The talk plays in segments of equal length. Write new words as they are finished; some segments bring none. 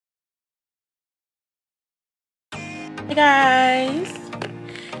Hey guys,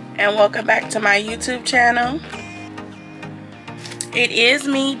 and welcome back to my YouTube channel. It is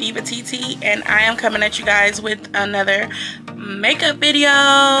me, divateetee, and I am coming at you guys with another makeup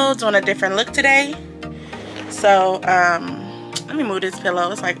video, doing a different look today. So let me move this pillow.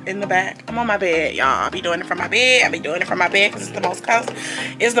 It's like in the back. I'm on my bed, y'all. I'll be doing it from my bed. I'll be doing it from my bed because it's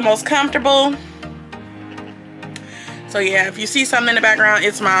the most comfortable. So yeah, if you see something in the background,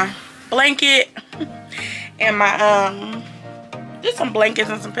 it's my blanket and my just some blankets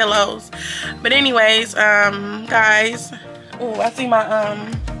and some pillows. But anyways, guys, oh, I see my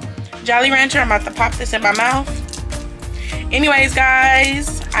Jolly Rancher. I'm about to pop this in my mouth. Anyways,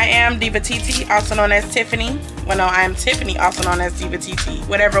 guys, I am divateetee, also known as Tiffany. Well, no, I am Tiffany, also known as divateetee.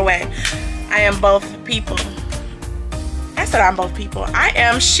 Whatever way, I am both people. I said I'm both people. I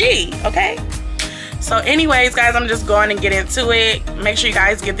am she, okay? So anyways, guys, I'm just going to get into it. Make sure you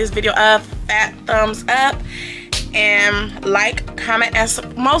guys give this video a fat thumbs up and like, comment,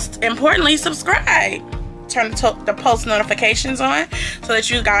 and most importantly, subscribe. Turn the post notifications on so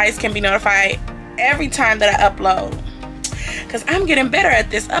that you guys can be notified every time that I upload. Because I'm getting better at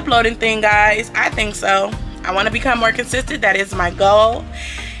this uploading thing, guys. I think so. I want to become more consistent. That is my goal.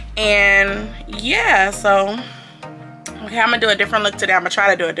 And yeah, so okay, I'm going to do a different look today. I'm going to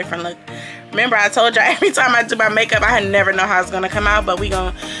try to do a different look. Remember, I told y'all every time I do my makeup, I never know how it's going to come out. But we're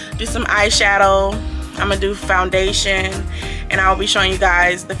going to do some eyeshadow. I'm going to do foundation. And I'll be showing you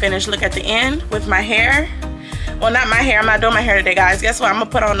guys the finished look at the end with my hair. Well, not my hair. I'm not doing my hair today, guys. Guess what? I'm going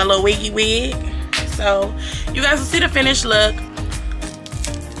to put on a little wiggy wig. So, you guys will see the finished look.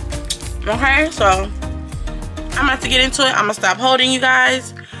 Okay? So, I'm about to get into it. I'm going to stop holding you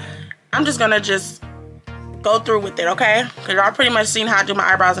guys. I'm just going to go through with it, okay? Because y'all pretty much seen how I do my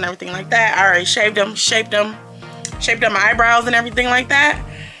eyebrows and everything like that. I already shaved them, shaped up my eyebrows and everything like that.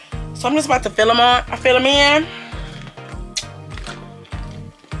 So I'm just about to fill them in.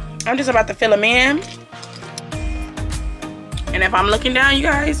 I'm just about to fill them in. And if I'm looking down, you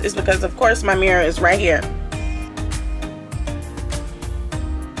guys, it's because, of course, my mirror is right here.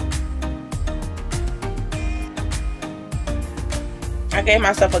 I gave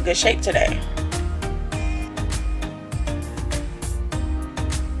myself a good shape today.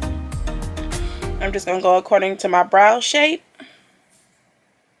 I'm just going to go according to my brow shape.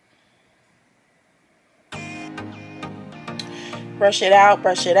 Brush it out,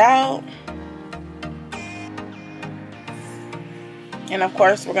 brush it out. And of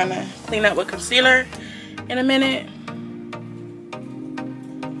course, we're going to clean up with concealer in a minute.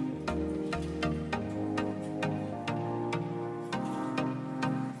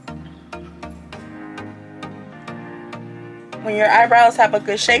 When your eyebrows have a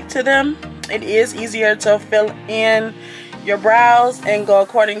good shape to them, it is easier to fill in your brows and go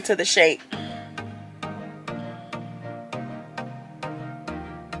according to the shape.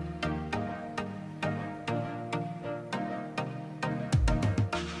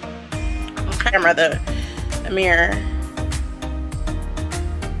 Camera, the mirror.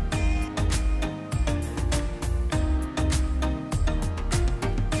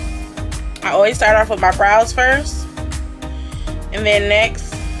 I always start off with my brows first, and then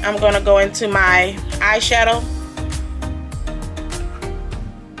next I'm going to go into my eyeshadow.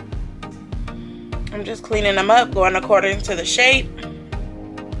 I'm just cleaning them up, going according to the shape.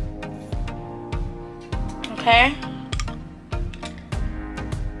 Okay.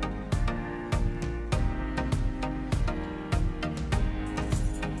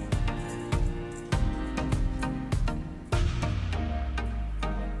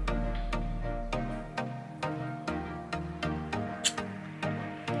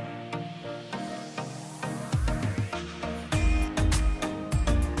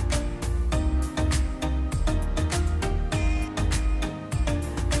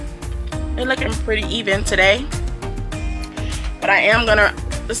 They're looking pretty even today, but I am gonna,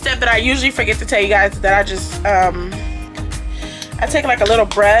 the step that I usually forget to tell you guys, that I just I take like a little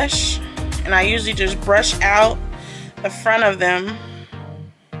brush and I usually just brush out the front of them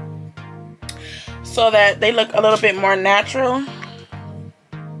so that they look a little bit more natural.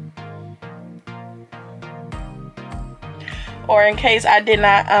 Or in case I did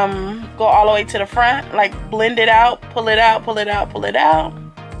not go all the way to the front, like blend it out, pull it out, pull it out, pull it out.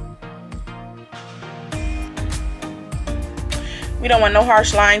 We don't want no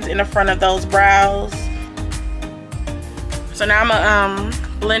harsh lines in the front of those brows. So now I'm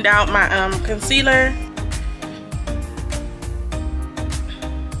gonna blend out my concealer.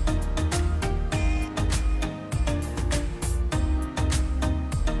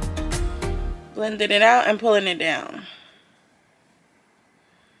 Blending it out and pulling it down.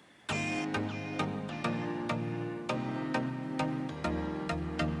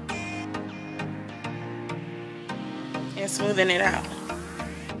 and smoothing it out.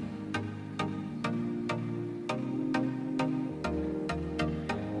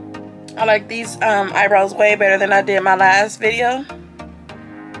 I like these eyebrows way better than I did my last video.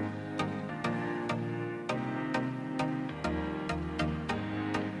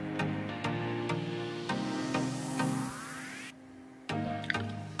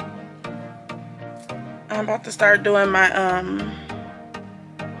 I'm about to start doing my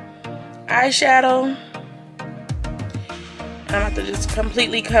eyeshadow. I'm about to just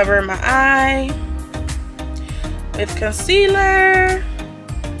completely cover my eye with concealer.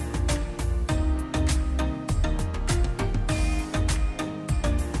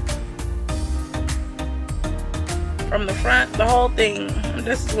 From the front, the whole thing.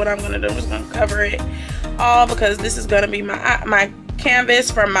 This is what I'm gonna do. I'm just gonna cover it all because this is gonna be my canvas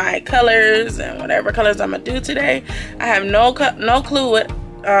for my colors and whatever colors I'm gonna do today. I have no clue what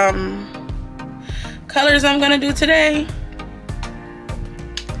colors I'm gonna do today.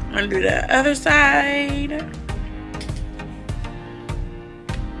 I'm gonna do the other side.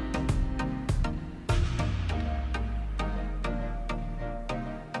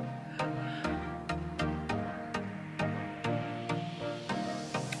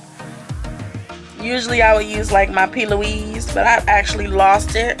 Usually I would use like my P. Louise, but I've actually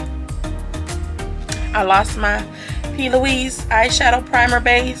lost it. I lost my P. Louise eyeshadow primer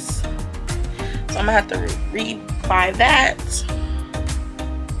base, so I'm gonna have to rebuy that.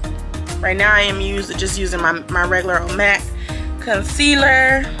 Right now I am just using my regular old MAC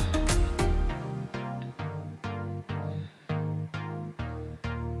concealer.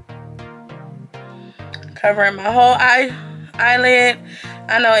 Covering my whole eyelid.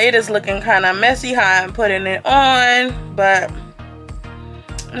 I know it is looking kind of messy how I'm putting it on, but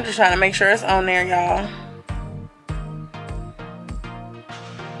I'm just trying to make sure it's on there, y'all.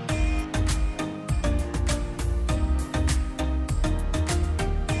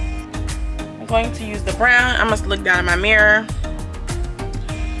 I'm going to use the brown. I must look down in my mirror.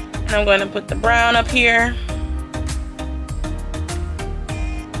 And I'm going to put the brown up here.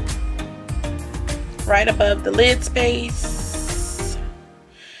 Right above the lid space.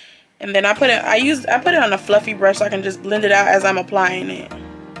 And then I put it on a fluffy brush so I can just blend it out as I'm applying it.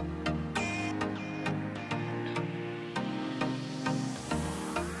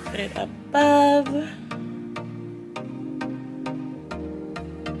 Put it above.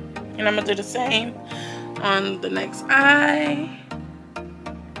 And I'm gonna do the same on the next eye.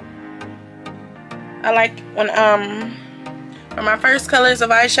 I like when for my first colors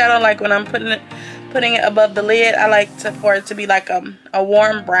of eyeshadow, like when I'm putting it above the lid, I like for it to be like a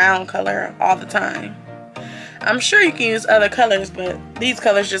warm brown color all the time. I'm sure you can use other colors, but these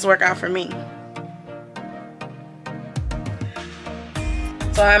colors just work out for me.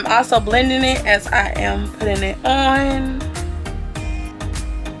 So I'm also blending it as I am putting it on.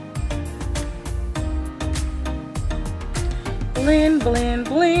 Blend, blend,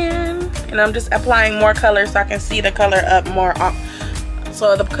 blend. And I'm just applying more color so I can see the color up more,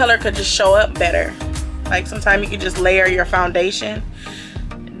 so the color could just show up better. Like sometimes you can just layer your foundation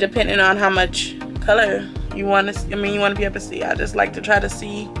depending on how much color you want to, you want to be able to see. I just like to try to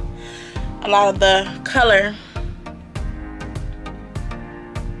see a lot of the color.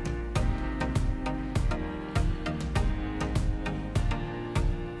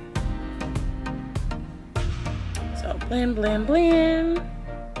 So blend, blend, blend.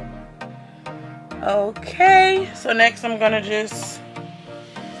 Okay, so next I'm gonna just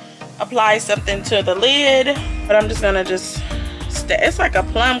apply something to the lid, but I'm just gonna it's like a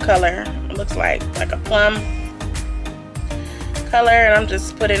plum color. It looks like a plum color, and I'm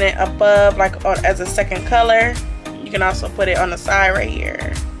just putting it above, like as a second color. You can also put it on the side right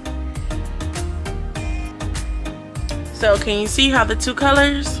here. So can you see how the two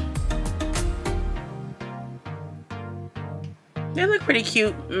colors, they look pretty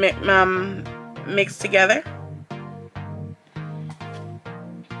cute mixed together.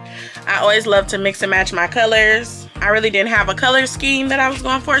 I always love to mix and match my colors. I really didn't have a color scheme that I was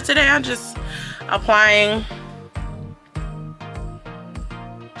going for today. I'm just applying,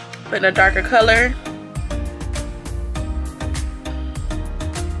 putting a darker color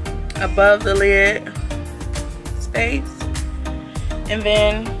above the lid space, and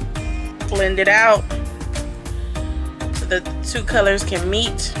then blend it out so the two colors can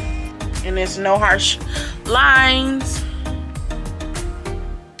meet and there's no harsh lines.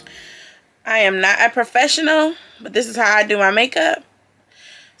 I am not a professional, but this is how I do my makeup.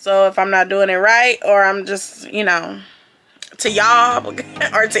 So if I'm not doing it right, or I'm just, you know, to y'all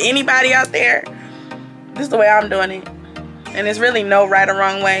or to anybody out there, this is the way I'm doing it. And there's really no right or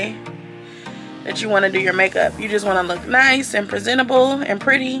wrong way. that you want to do your makeup. You just want to look nice and presentable and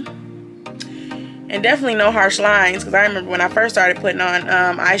pretty. And definitely no harsh lines, because I remember when I first started putting on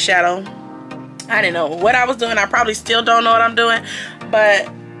eyeshadow, I didn't know what I was doing. I probably still don't know what I'm doing, but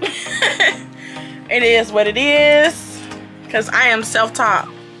it is what it is, because I am self-taught.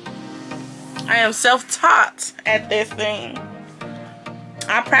 I am self-taught at this thing.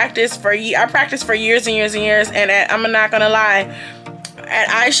 I practiced for years and years and years, and I'm not gonna lie, at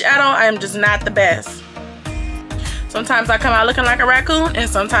eyeshadow I am just not the best. Sometimes I come out looking like a raccoon, and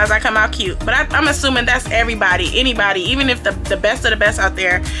sometimes I come out cute. But I'm assuming that's everybody, anybody, even if the best of the best out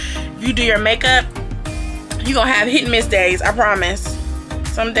there. If you do your makeup, you're gonna have hit and miss days, I promise.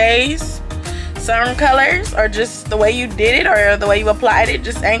 Some days, some colors, or just the way you did it or the way you applied it,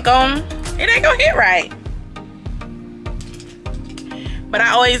 just ain't gonna hit right. But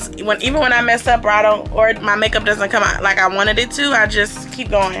I always, even when I mess up or my makeup doesn't come out like I wanted it to, I just keep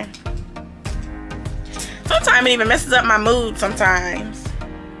going. Sometimes it even messes up my mood sometimes.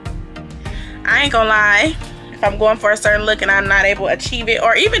 I ain't gonna lie, if I'm going for a certain look and I'm not able to achieve it,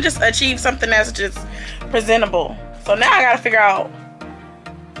 or even just achieve something that's just presentable. So now I gotta figure out,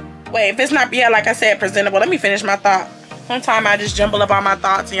 wait, if it's not, yeah, like I said, presentable, let me finish my thought. Sometimes I just jumble up all my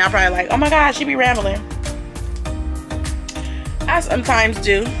thoughts and y'all probably like, oh my God, she be rambling. I sometimes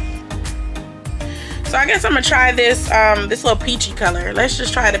do. So I guess I'm gonna try this this little peachy color. Let's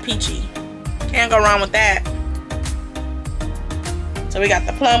just try the peachy. Can't go wrong with that. So we got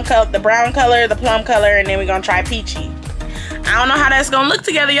the plum color, the brown color, the plum color, and then we're gonna try peachy. I don't know how that's gonna look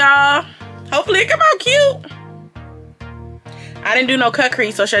together, y'all. Hopefully it come out cute. I didn't do no cut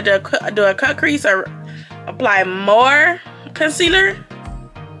crease, so should I do a cut crease or apply more concealer?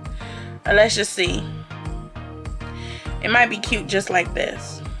 Or let's just see. It might be cute just like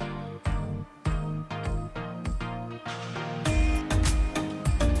this.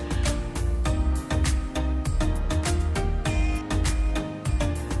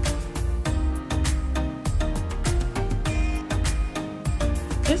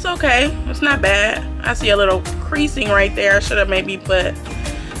 It's okay. It's not bad. I see a little creasing right there. I should have maybe put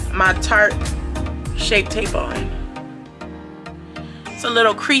my Tarte Shape Tape on. It's a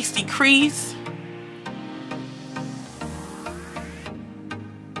little creasy crease.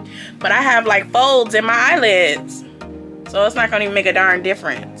 But I have like folds in my eyelids, so it's not gonna even make a darn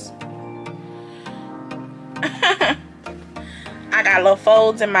difference. I got little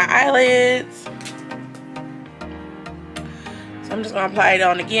folds in my eyelids. So I'm just gonna apply it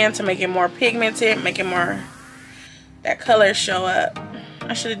on again to make it more pigmented, make it more, that color show up.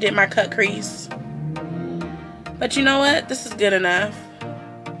 I should have did my cut crease. But you know what? This is good enough.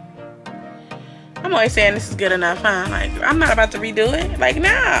 I'm always saying this is good enough, huh? Like, I'm not about to redo it. Like,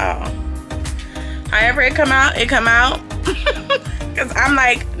 no. However it come out, it come out. Because I'm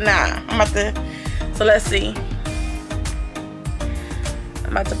like, nah. I'm about to, so let's see.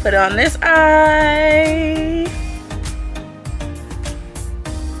 I'm about to put it on this eye.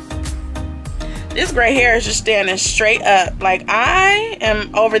 This gray hair is just standing straight up. Like, I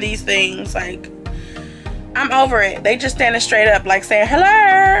am over these things. Like, I'm over it. They just standing straight up, like saying,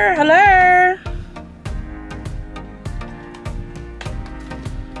 hello, hello.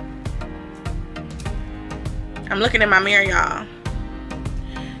 I'm looking in my mirror, y'all.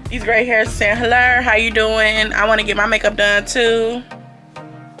 These gray hairs saying, hello, how you doing? I want to get my makeup done too.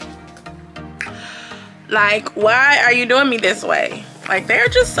 Like, why are you doing me this way? Like, they're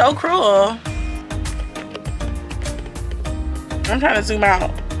just so cruel. I'm trying to zoom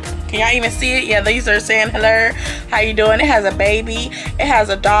out. Can y'all even see it? Yeah, these are saying, hello, how you doing? It has a baby. It has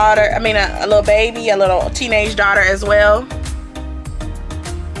a daughter. I mean, a little baby, a little teenage daughter as well.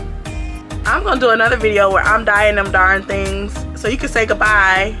 I'm gonna do another video where I'm dyeing them darn things so you can say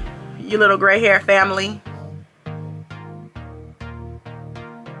goodbye, you little gray hair family.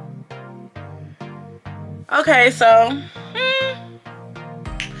 Okay, so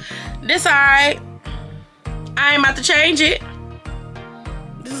this eye, I ain't about to change it.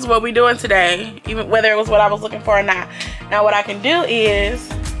 This is what we doing today, even whether it was what I was looking for or not. Now what I can do is,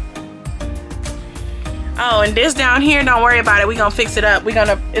 oh, and this down here, don't worry about it. We're gonna fix it up.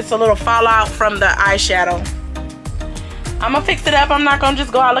 It's a little fallout from the eyeshadow. I'm gonna fix it up. I'm not gonna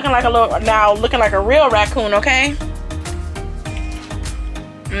just go out looking like looking like a real raccoon, okay?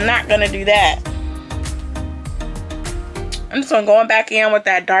 I'm not gonna do that. I'm just gonna go back in with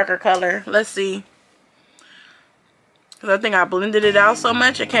that darker color. Let's see. Cause I think I blended it out so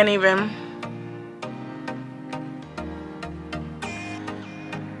much I can't even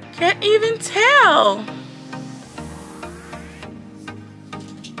tell.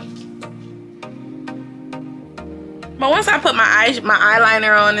 But once I put my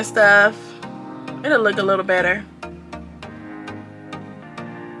eyeliner on and stuff, It'll look a little better.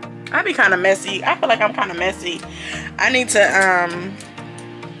 I be kind of messy. I feel like I'm kind of messy. I need to,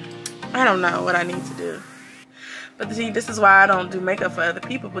 I don't know what I need to do. But see, this is why I don't do makeup for other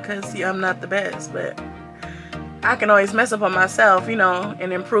people, because see, I'm not the best. But I can always mess up on myself, you know,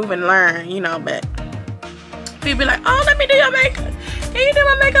 and improve and learn, you know. But people be like, oh, let me do your makeup. Can you do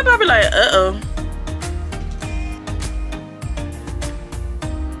my makeup? I'll be like, uh-oh.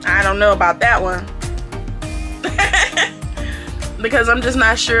 I don't know about that one. Because I'm just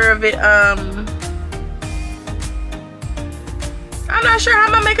not sure of it. I'm not sure how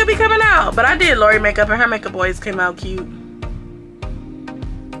my makeup be coming out. But I did Lori makeup and her makeup always came out cute.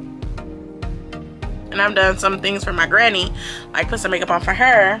 And I've done some things for my granny, like put some makeup on for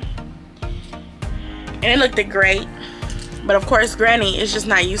her. And it looked great. But of course, granny is just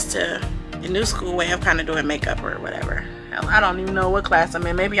not used to the new school way of kind of doing makeup or whatever. Hell, I don't even know what class I'm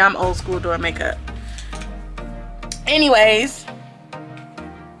in. Maybe I'm old school doing makeup. Anyways.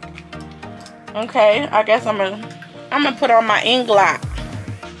 Okay, I guess I'm gonna put on my Inglot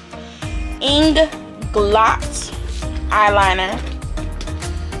eyeliner,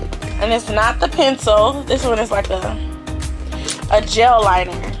 and it's not the pencil. This one is like a gel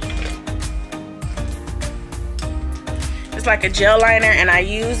liner. It's like a gel liner, and I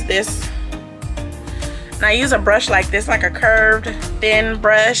use this. And I use a brush like this, like a curved, thin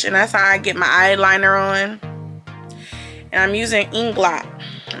brush, and that's how I get my eyeliner on. And I'm using Inglot.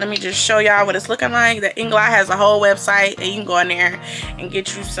 Let me just show y'all what it's looking like. The Inglot has a whole website, and you can go in there and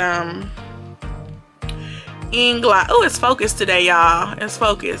get you some Inglot. Oh, it's focused today, y'all. It's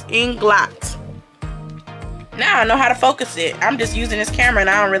focused. Inglot. Now I know how to focus it. I'm just using this camera, and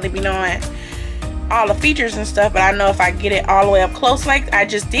I don't really be knowing all the features and stuff, but I know if I get it all the way up close like I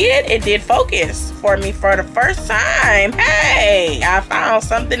just did, it did focus for me for the first time. Hey, I found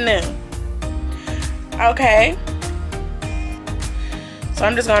something new. Okay. So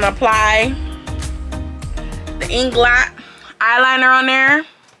I'm just going to apply the Inglot eyeliner on there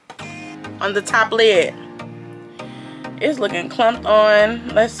on the top lid. It's looking clumped on.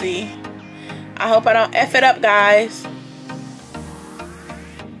 Let's see. I hope I don't F it up, guys.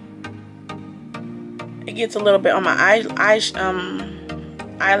 It gets a little bit on my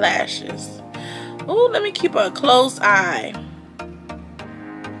eyelashes. Ooh, let me keep a close eye.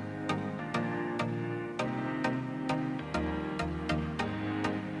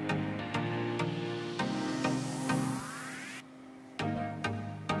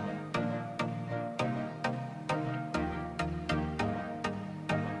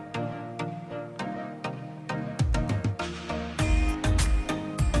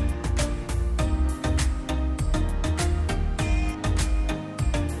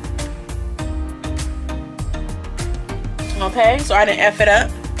 Okay, so I didn't F it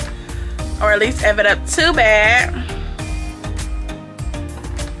up, or at least F it up too bad.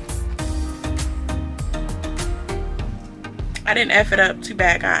 I didn't F it up too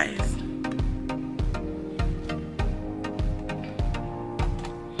bad, guys.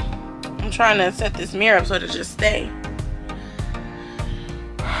 I'm trying to set this mirror up so it'll just stay.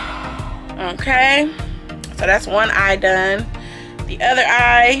 Okay, so that's one eye done. The other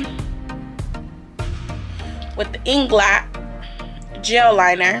eye with the Inglot gel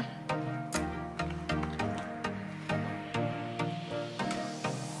liner.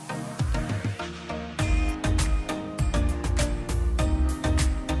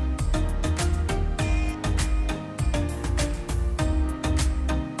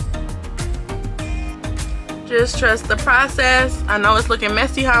 Just trust the process. I know it's looking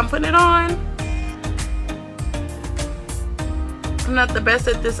messy how I'm putting it on. I'm not the best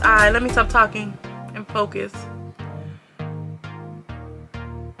at this eye. Let me stop talking and focus.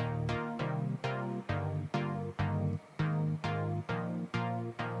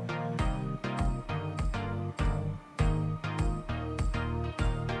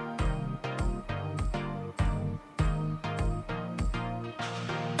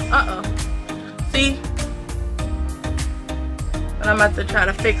 Uh-oh. See? But I'm about to try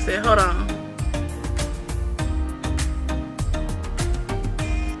to fix it. Hold on.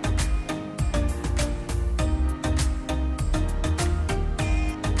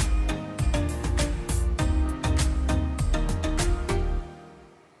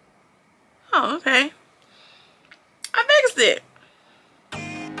 Oh, okay. I fixed it.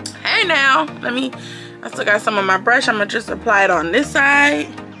 Hey now. I still got some on my brush. I'm gonna just apply it on this side.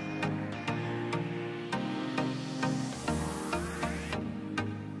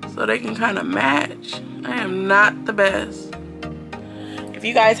 So they can kind of match. I am not the best. If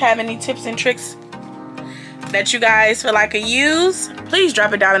you guys have any tips and tricks that you guys feel like I could use, please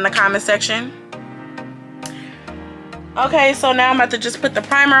drop it down in the comment section. Okay, so now I'm about to just put the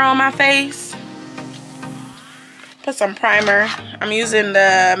primer on my face. Put some primer. I'm using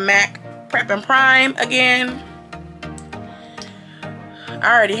the MAC Prep and Prime again.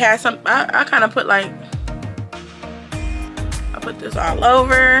 I already had some. I kind of put like, I put this all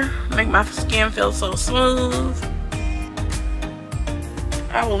over, make my skin feel so smooth.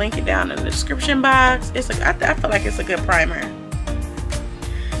 I will link it down in the description box. It's a, I feel like it's a good primer.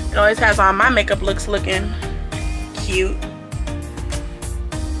 It always has all my makeup looks looking cute.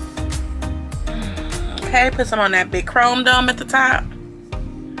 Okay, put some on that big chrome dome at the top.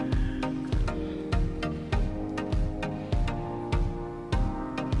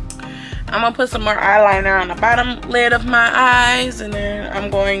 I'm gonna put some more eyeliner on the bottom lid of my eyes, and then I'm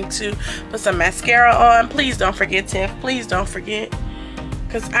going to put some mascara on. Please don't forget, Tiff. Please don't forget,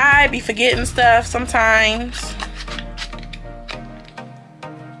 because I be forgetting stuff sometimes.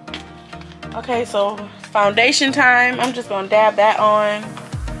 Okay, so foundation time. I'm just gonna dab that on.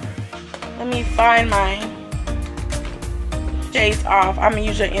 Let me find my shades off. I'm gonna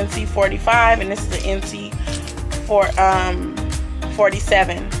use your NC 45, and this is the NC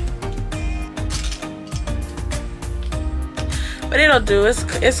 47. But it'll do.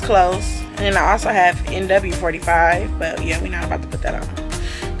 It's close. And then I also have NW 45, but yeah, we're not about to put that on,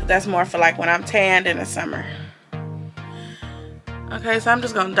 because that's more for like when I'm tanned in the summer. Okay, so I'm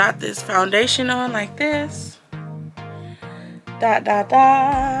just gonna dot this foundation on like this. Dot, dot,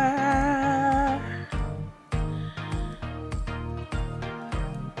 dot.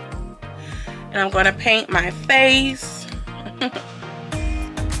 And I'm gonna paint my face.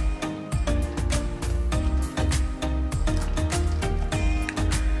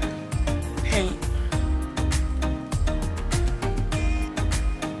 Paint.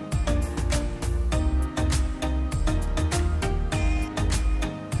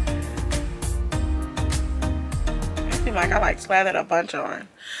 Like I like slathered a bunch on.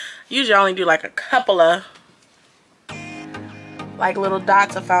 Usually I only do like a couple of like little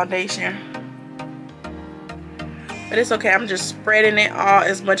dots of foundation, but it's okay. I'm just spreading it all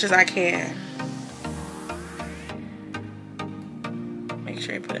as much as I can. Make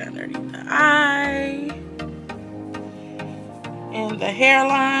sure you put it underneath the eye and the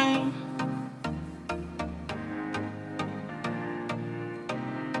hairline.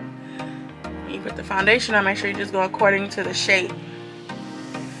 Put the foundation on, make sure you just go according to the shape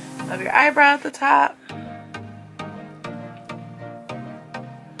of your eyebrow at the top.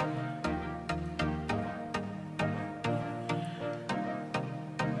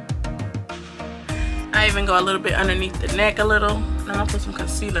 I even go a little bit underneath the neck a little, and I'm gonna put some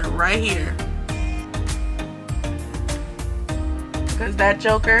concealer right here, because that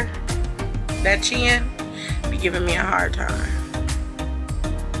joker, that chin, be giving me a hard time.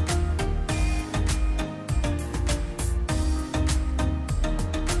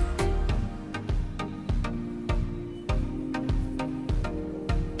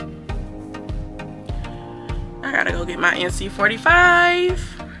 I gotta go get my NC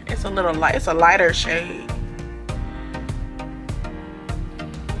 45. It's a little light, it's a lighter shade.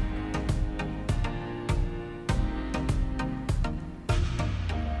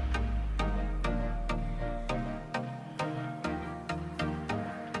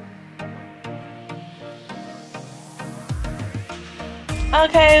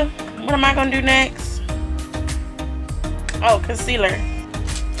 Okay, what am I gonna do next? Oh, concealer.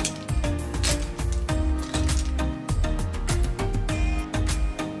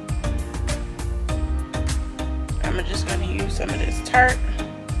 I'm just gonna use some of this Tarte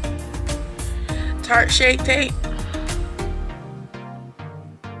Shake Tape.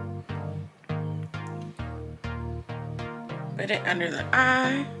 Put it under the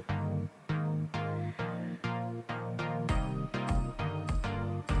eye.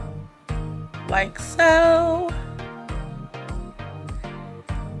 Like so.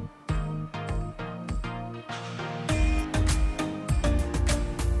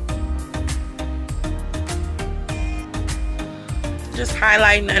 Just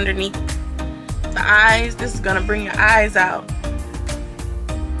highlighting underneath the eyes. This is gonna bring your eyes out.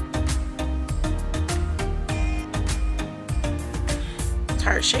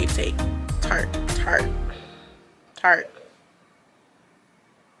 Tarte Shape Tape. Tarte.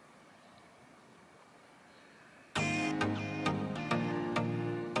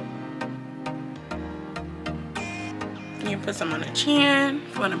 You put some on the chin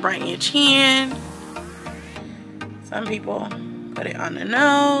if you want to brighten your chin. Some people put it on the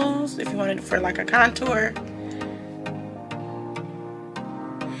nose if you want it for like a contour.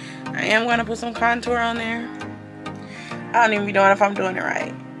 I am going to put some contour on there. I don't even be knowing if I'm doing it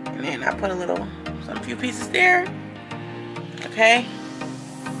right. And then I put a few pieces there. Okay.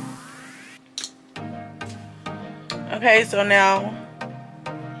 Okay, so now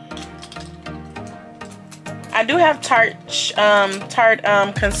I do have Tarte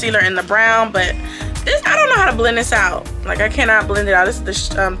concealer in the brown, but this, I don't know how to blend this out. Like, I cannot blend it out. This is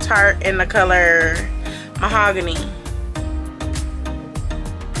the Tarte in the color Mahogany.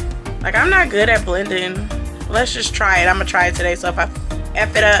 Like, I'm not good at blending. Let's just try it. I'm gonna try it today. So if I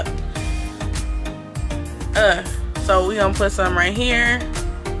F it up, so we gonna put some right here.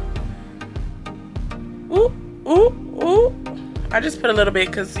 Ooh, ooh, ooh. I just put a little bit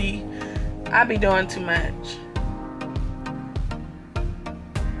because see, I be doing too much.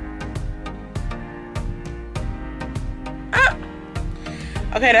 Ah.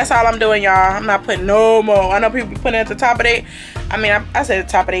 Okay, that's all I'm doing, y'all. I'm not putting no more. I know people be putting it at the top of their, I said the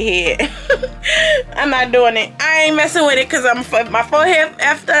top of their head. I'm not doing it. I ain't messing with it because my forehead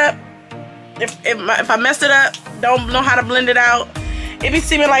effed up. If I messed it up, don't know how to blend it out. It be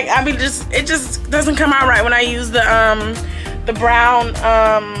seeming like it just doesn't come out right when I use the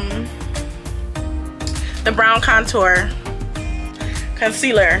brown contour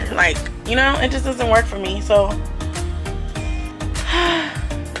concealer. Like, you know, it just doesn't work for me. So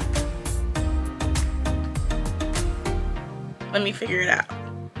let me figure it out.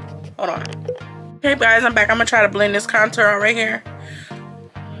 Hold on. Okay, guys, I'm back. I'm gonna try to blend this contour out right here.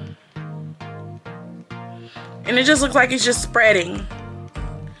 And it just looks like it's just spreading.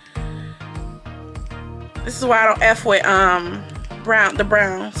 This is why I don't F with the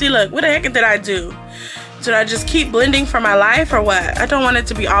brown. See, look, what the heck did I do? Did I just keep blending for my life or what? I don't want it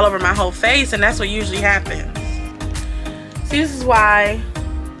to be all over my whole face, and that's what usually happens. See, this is why.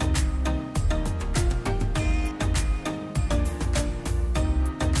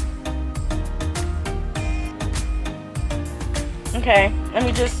 Okay, let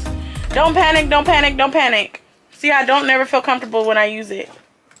me just, don't panic, don't panic, don't panic. See, I don't never feel comfortable when I use it.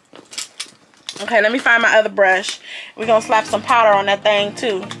 Okay, let me find my other brush. We're gonna slap some powder on that thing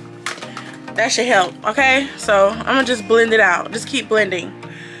too. That should help, okay? So I'm gonna just blend it out. Just keep blending.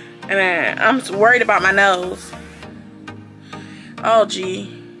 And then I'm worried about my nose. Oh,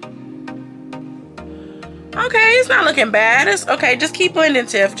 gee. Okay, it's not looking bad. It's okay, just keep blending,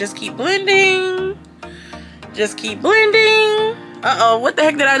 Tiff. Just keep blending. Just keep blending. Uh-oh, what the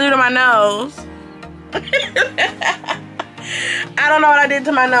heck did I do to my nose? I don't know what I did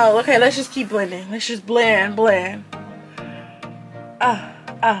to my nose. Okay, let's just keep blending. Let's just blend, blend.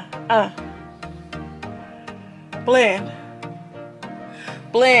 Blend.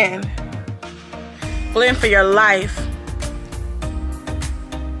 Blend. Blend for your life.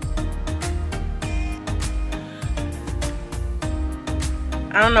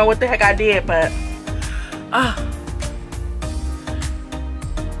 I don't know what the heck I did, but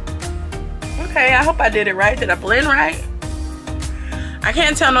okay, I hope I did it right. Did I blend right? I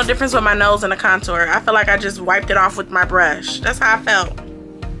can't tell no difference with my nose and the contour. I feel like I just wiped it off with my brush. That's how I felt.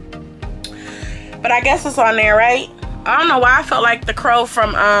 But I guess it's on there, right? I don't know why I felt like the crow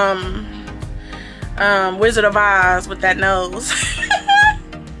from Wizard of Oz with that nose.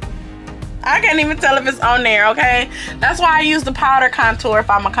 I can't even tell if it's on there, okay? That's why I use the powder contour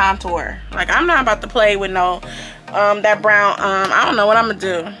if I'm a contour. Like, I'm not about to play with no that brown. I don't know what I'm gonna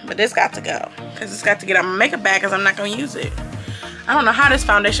do, but this got to go because it's got to get out my makeup bag because I'm not gonna use it. I don't know how this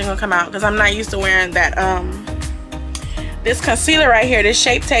foundation gonna come out because I'm not used to wearing that this concealer right here, this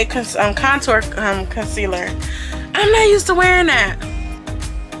Shape Tape contour concealer. I'm not used to wearing that.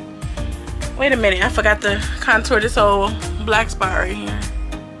 Wait a minute, I forgot to contour this whole black spot right here.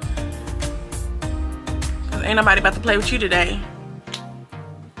 Cause ain't nobody about to play with you today.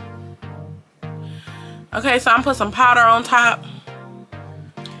 Okay, so I'm putting some powder on top.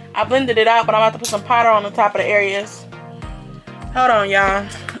 I blended it out, but I'm about to put some powder on the top of the areas. Hold on, y'all.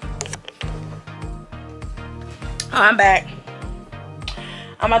 Oh, I'm back.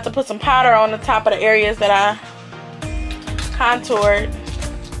 I'm about to put some powder on the top of the areas that I contoured.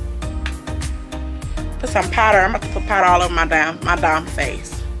 Put some powder. I'm about to put powder all over my damn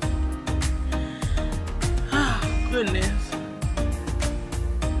face. Oh, goodness.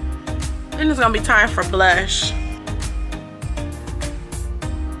 Then it's gonna be time for blush.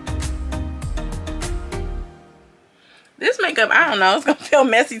 This makeup, I don't know, it's gonna feel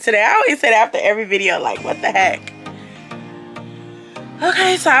messy today. I always say that after every video, like, what the heck?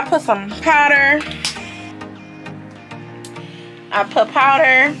 Okay, so I put some powder. I put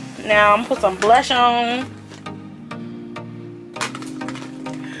powder. Now I'm gonna put some blush on.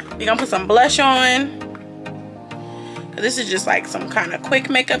 We're gonna put some blush on. This is just like some kind of quick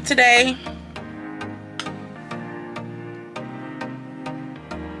makeup today.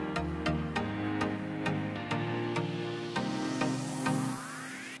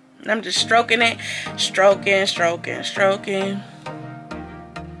 And I'm just stroking it. Stroking, stroking, stroking.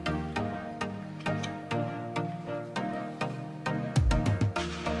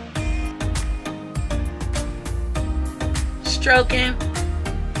 Stroking.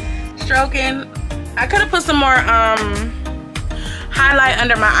 Stroking. I could have put some more highlight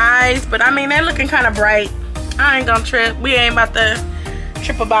under my eyes, but I mean, they're looking kind of bright. I ain't gonna trip. We ain't about to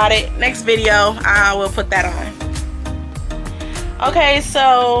trip about it. Next video, I will put that on. Okay,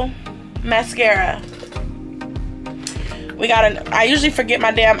 so mascara. We gotta. I usually forget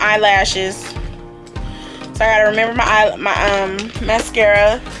my damn eyelashes, so I gotta remember my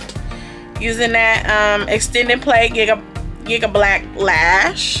mascara. Using that extended play Giga Black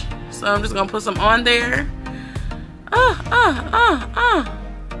Lash. So I'm just gonna put some on there.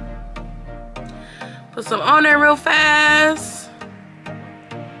 Put some on there real fast.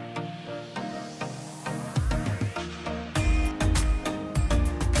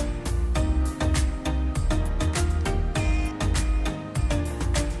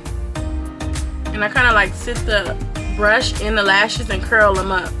 And I kind of like sit the brush in the lashes and curl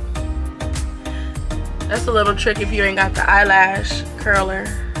them up. That's a little trick if you ain't got the eyelash curler,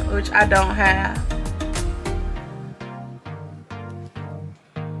 which I don't have.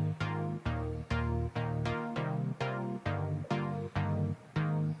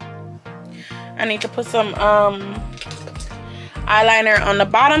 I need to put some eyeliner on the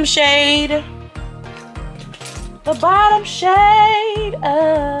bottom shade. The bottom shade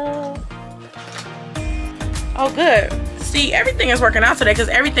of... Oh, good. See, everything is working out today because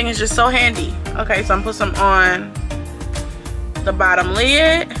everything is just so handy. Okay, so I'm putting some on the bottom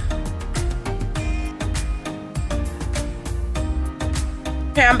lid.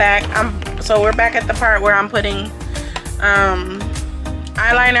 Okay, I'm back. So we're back at the part where I'm putting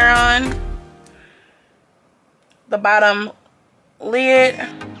eyeliner on the bottom lid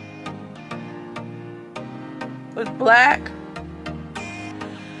with black.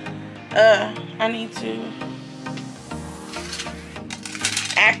 I need to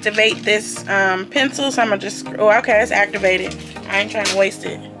activate this pencil, so I'm gonna just, oh, okay, it's activated. I ain't trying to waste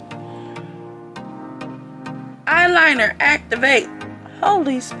it. Eyeliner, activate.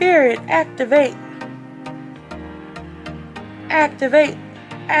 Holy Spirit, activate. Activate,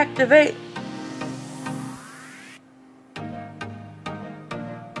 activate.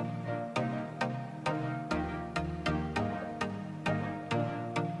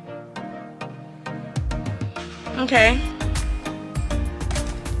 Okay.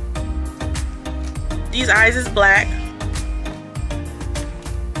 These eyes is black.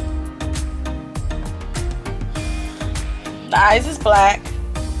 The eyes is black.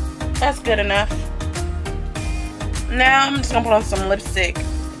 That's good enough. Now I'm just gonna put on some lipstick.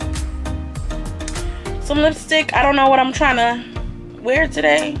 Some lipstick. I don't know what I'm trying to wear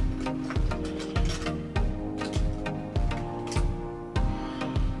today.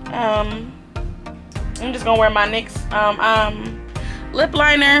 I'm just gonna wear my NYX lip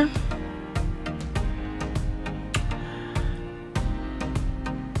liner.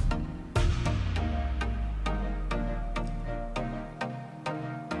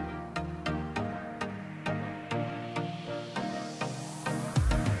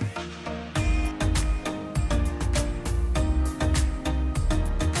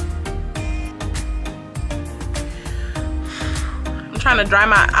 I'm trying to dry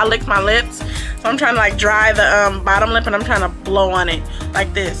I licked my lips, so I'm trying to like dry the bottom lip, and I'm trying to blow on it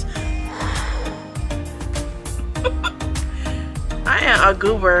like this. I am a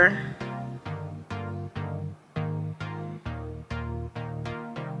goober.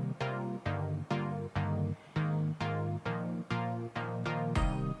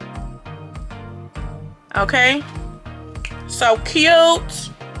 Okay, so cute.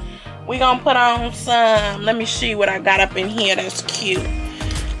 We gonna put on some, let me see what I got up in here that's cute.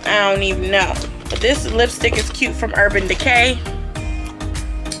 I don't even know, but this lipstick is cute from Urban Decay.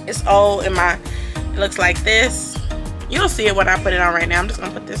 It's old in my, it looks like this. You'll see it when I put it on right now. I'm just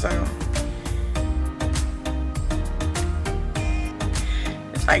gonna put this on.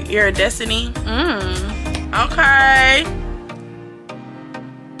 It's like Iridescent. Okay.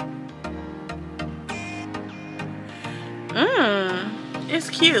 It's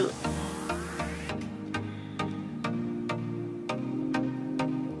cute.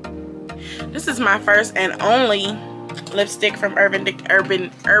 This is my first and only lipstick from Urban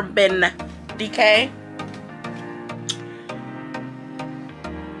Decay.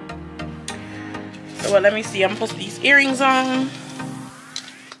 So let me see. I'm gonna put these earrings on.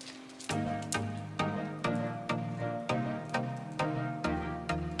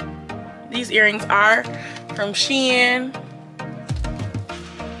 These earrings are from Shein.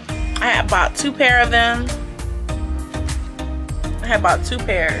 I had bought 2 pair of them. I had bought 2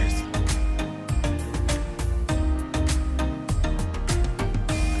 pairs.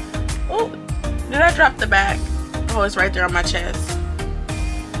 Oh, did I drop the bag? Oh, it's right there on my chest.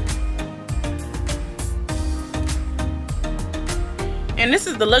 And this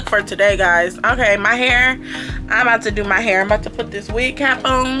is the look for today, guys. Okay, my hair. I'm about to do my hair. I'm about to put this wig cap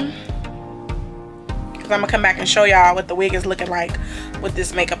on. Because I'm going to come back and show y'all what the wig is looking like with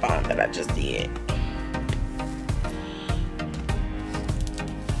this makeup on that I just did.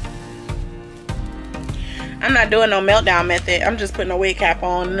 I'm not doing no meltdown method. I'm just putting a wig cap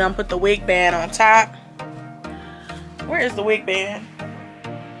on and I'm put the wig band on top. Where is the wig band?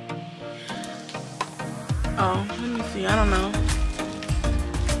 Oh, let me see. I don't know.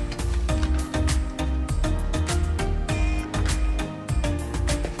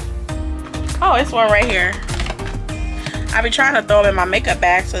 Oh, it's one right here. I be trying to throw them in my makeup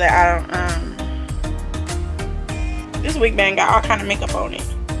bag so that I don't, this wig band got all kind of makeup on it.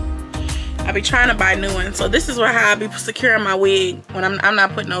 I be trying to buy new ones. So this is how I be securing my wig when I'm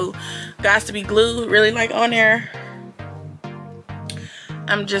not putting no guys to be glued really like on there.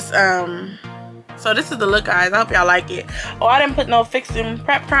 I'm just, so this is the look, guys. I hope y'all like it. Oh, I didn't put no fixing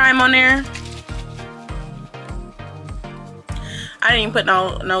prep prime on there. I didn't even put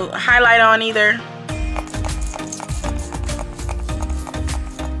no highlight on either.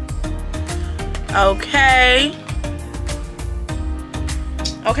 Okay.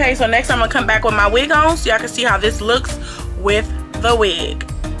 Okay, so next I'm gonna come back with my wig on so y'all can see how this looks with the wig.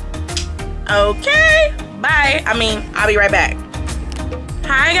 Okay, bye. I'll be right back.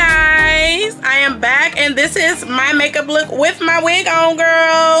 Hi guys, I am back and this is my makeup look with my wig on,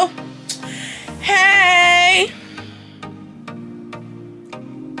 girl. Hey.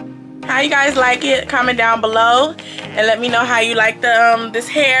 How you guys like it? Comment down below and let me know how you like the this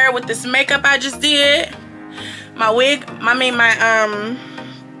hair with this makeup I just did. My wig, my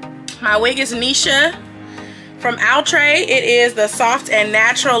wig is Neesha from Outre. It is the soft and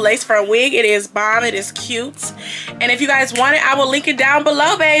natural lace front wig. It is bomb. It is cute. And if you guys want it, I will link it down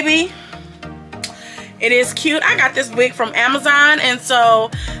below, baby. It is cute. I got this wig from Amazon, and so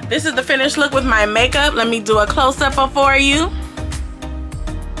this is the finished look with my makeup. Let me do a close-up for you.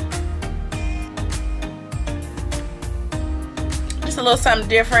 Just a little something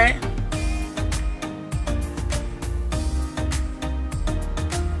different.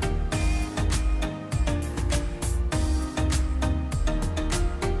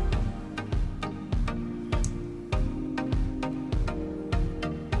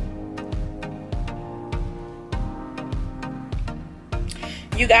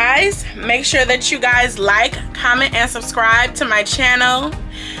 You guys, make sure that you guys like, comment, and subscribe to my channel.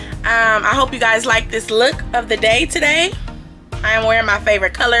 I hope you guys like this look of the day today. I am wearing my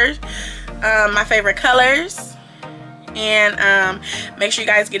favorite colors. And make sure you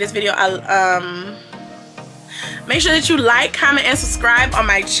guys get this video. Make sure that you like, comment, and subscribe on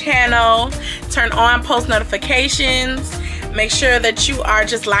my channel. Turn on post notifications. Make sure that you are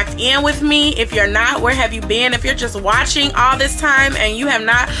just locked in with me. If you're not, where have you been? If you're just watching all this time and you have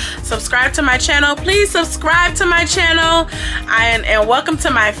not subscribed to my channel, please subscribe to my channel. And welcome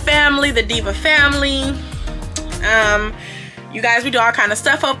to my family, the Diva family. You guys, we do all kind of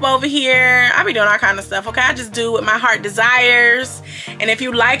stuff up over here. I be doing all kind of stuff, okay? I just do what my heart desires. And if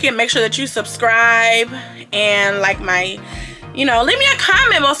you like it, make sure that you subscribe and like my, you know, leave me a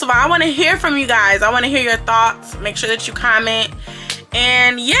comment. Most of all, I want to hear from you guys. I want to hear your thoughts. Make sure that you comment.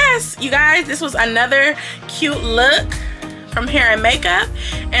 And yes, you guys, this was another cute look from hair and makeup.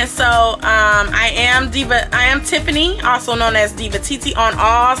 And so I am Tiffany, also known as divateetee on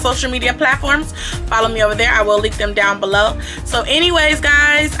all social media platforms. Follow me over there. I will link them down below. So anyways,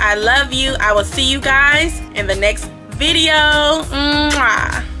 guys, I love you. I will see you guys in the next video.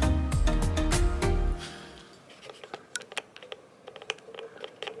 Mwah.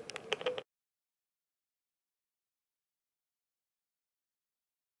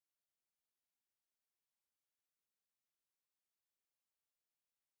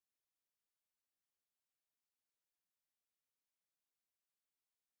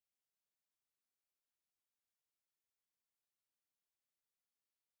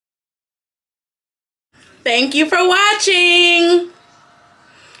 Thank you for watching.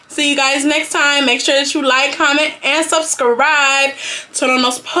 See you guys next time. Make sure that you like, comment, and subscribe. Turn on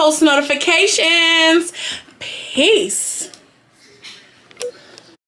those post notifications. Peace.